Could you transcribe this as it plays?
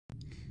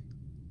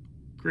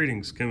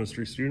Greetings,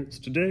 chemistry students.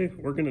 Today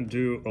we're going to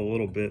do a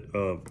little bit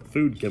of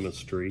food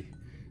chemistry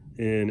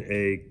in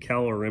a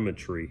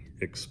calorimetry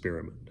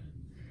experiment.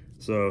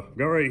 So I've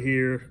got right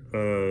here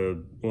a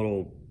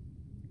little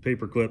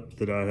paper clip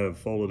that I have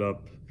folded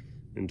up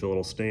into a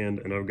little stand,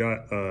 and I've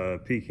got a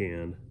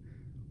pecan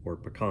or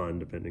pecan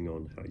depending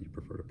on how you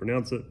prefer to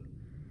pronounce it.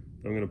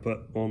 I'm going to put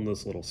on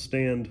this little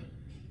stand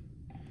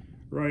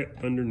right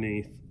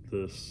underneath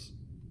this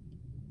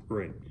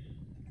ring.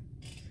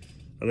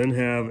 I then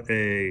have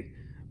a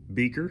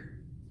beaker,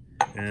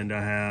 and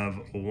I have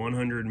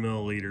 100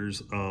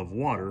 milliliters of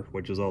water,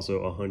 which is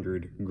also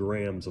 100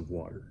 grams of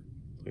water.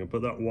 I'm going to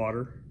put that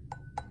water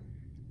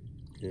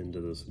into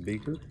this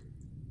beaker.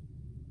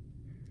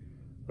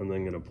 I'm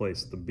then going to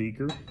place the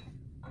beaker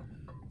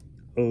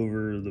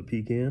over the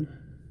pecan.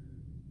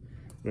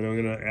 Then I'm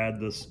going to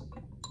add this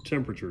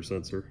temperature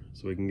sensor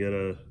so we can get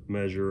a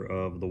measure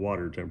of the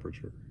water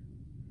temperature.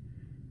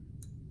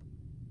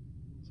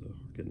 So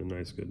getting a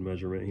nice good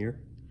measurement here.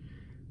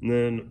 And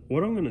then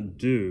what I'm going to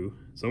do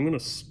is I'm going to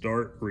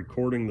start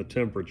recording the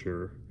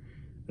temperature,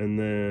 and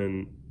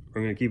then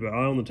I'm going to keep an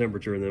eye on the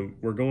temperature, and then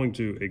we're going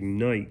to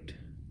ignite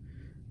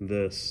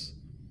this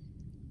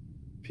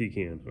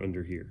pecan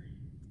under here.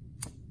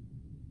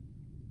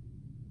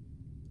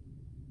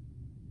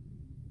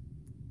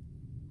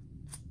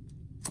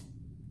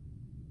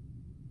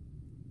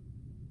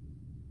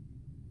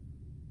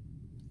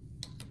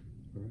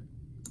 All right.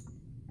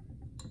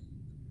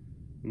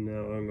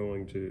 Now I'm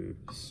going to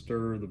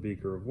stir the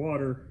beaker of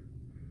water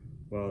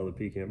while the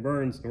pecan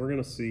burns, and we're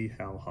going to see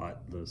how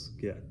hot this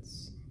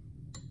gets.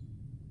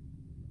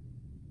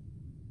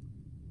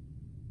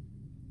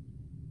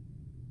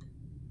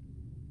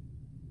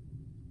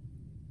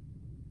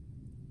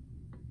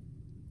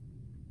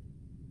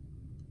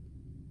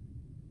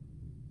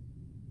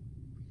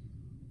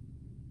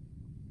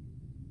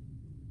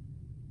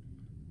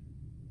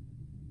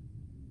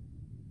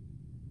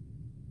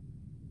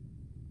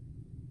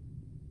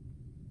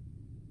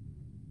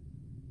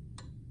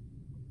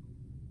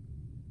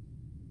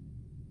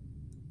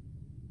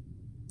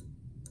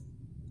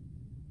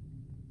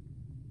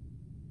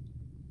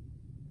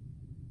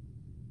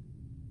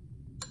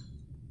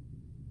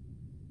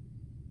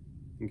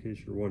 In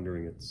case you're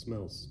wondering, it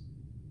smells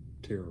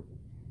terrible.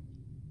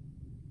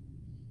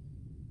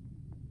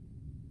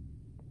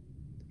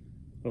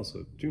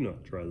 Also, do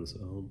not try this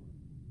at home.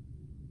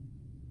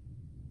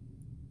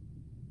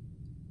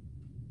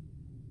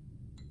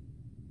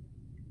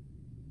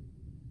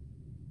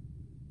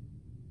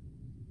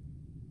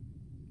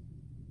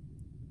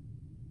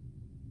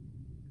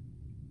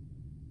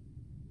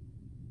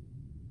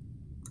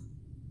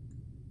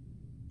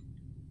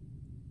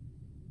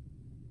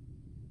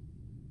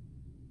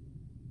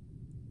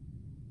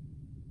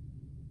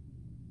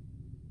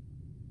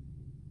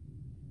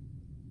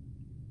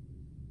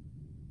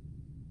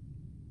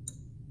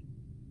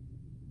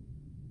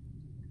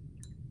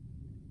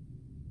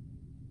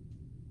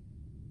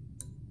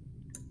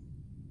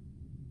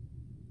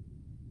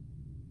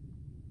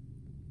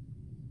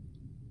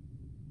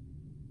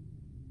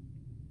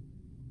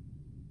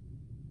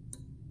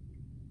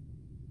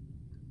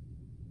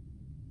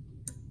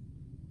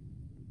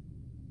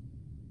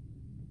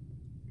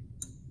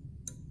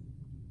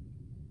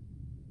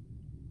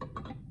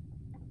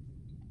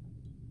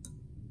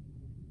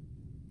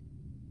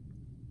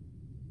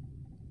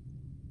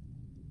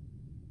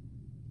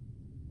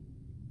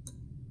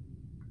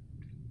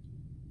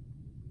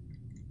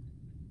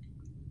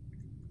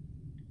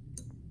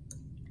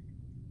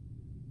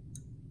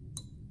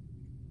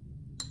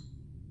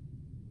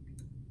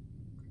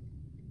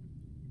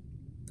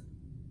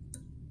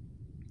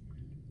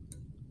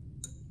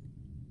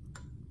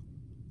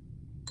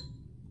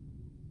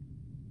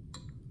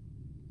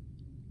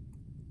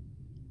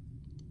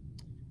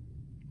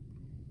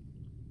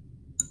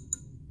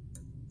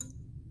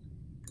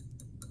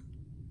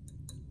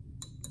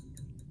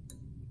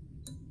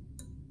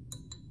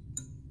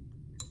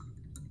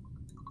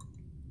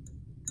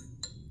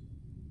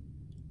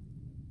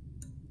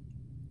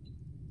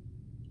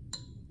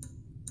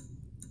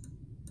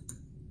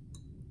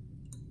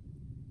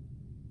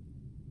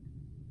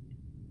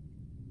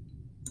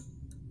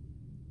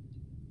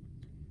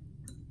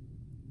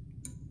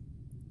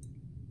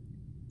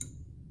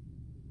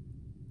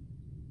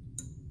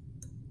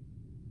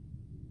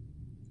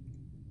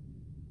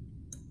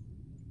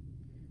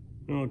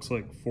 It looks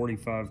like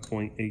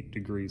 45.8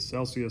 degrees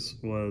Celsius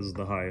was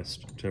the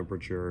highest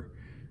temperature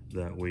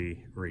that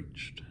we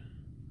reached.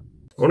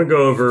 I want to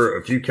go over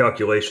a few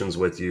calculations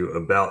with you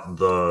about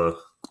the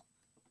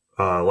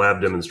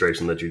lab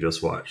demonstration that you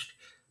just watched.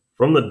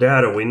 From the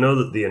data, we know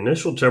that the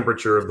initial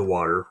temperature of the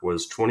water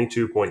was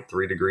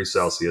 22.3 degrees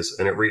Celsius,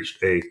 and it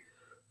reached a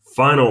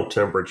final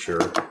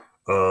temperature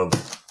of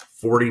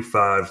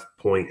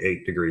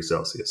 45.8 degrees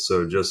Celsius.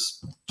 So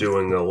just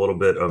doing a little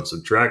bit of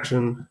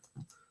subtraction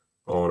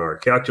on our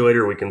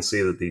calculator, we can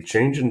see that the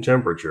change in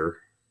temperature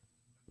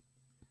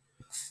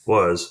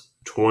was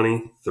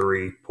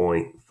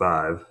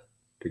 23.5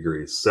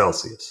 degrees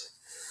Celsius.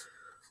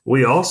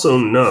 We also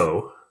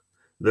know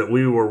that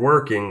we were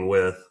working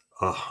with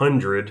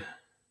 100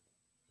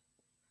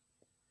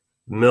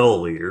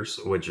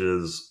 milliliters, which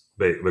is,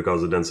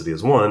 because the density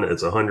is 1,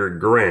 it's 100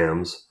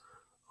 grams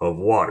of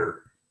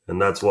water,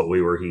 and that's what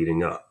we were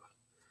heating up.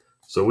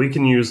 So we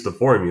can use the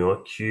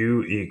formula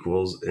Q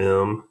equals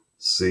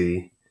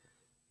MC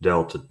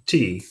delta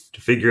T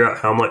to figure out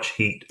how much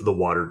heat the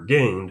water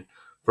gained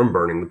from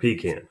burning the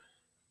pecan.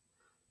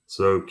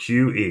 So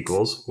Q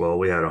equals, well,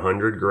 we had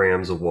 100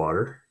 grams of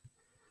water.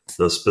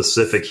 The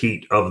specific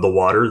heat of the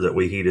water that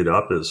we heated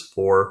up is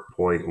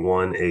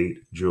 4.18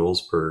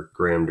 joules per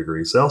gram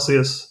degree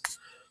Celsius.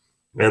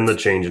 And the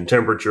change in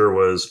temperature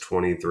was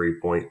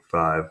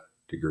 23.5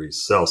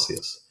 degrees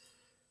Celsius.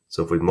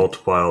 So if we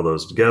multiply all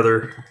those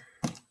together,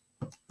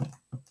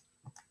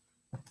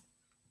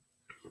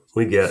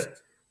 we get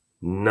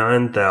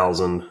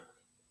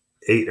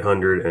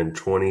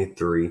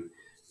 9,823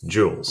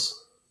 joules.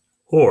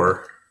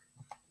 Or,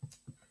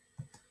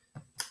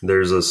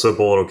 there's a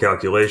simple little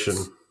calculation.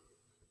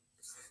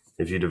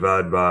 If you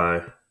divide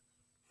by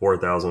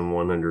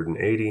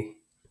 4,180,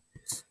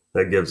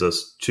 that gives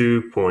us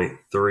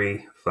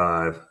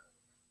 2.35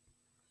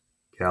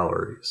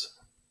 calories.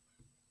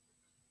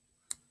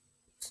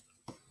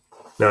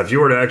 Now, if you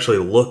were to actually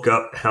look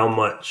up how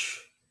much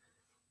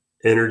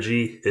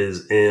energy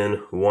is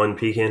in one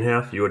pecan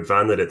half, you would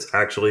find that it's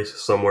actually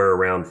somewhere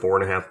around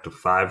 4.5 to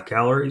 5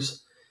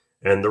 calories.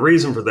 And the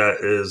reason for that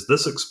is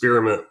this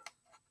experiment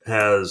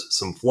has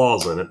some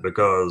flaws in it,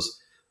 because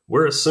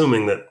we're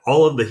assuming that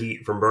all of the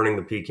heat from burning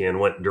the pecan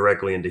went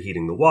directly into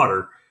heating the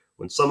water,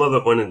 when some of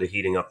it went into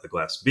heating up the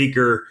glass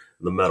beaker,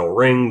 the metal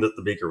ring that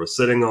the beaker was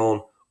sitting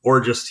on, or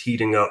just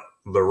heating up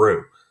the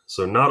room.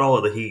 So not all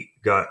of the heat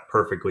got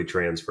perfectly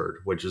transferred,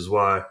 which is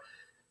why,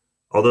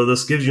 although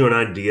this gives you an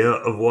idea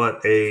of what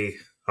a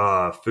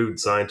food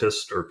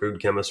scientist or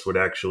food chemist would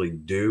actually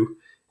do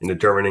in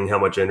determining how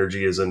much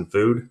energy is in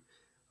food,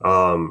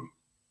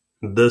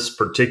 this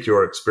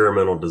particular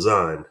experimental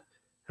design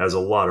has a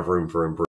lot of room for improvement.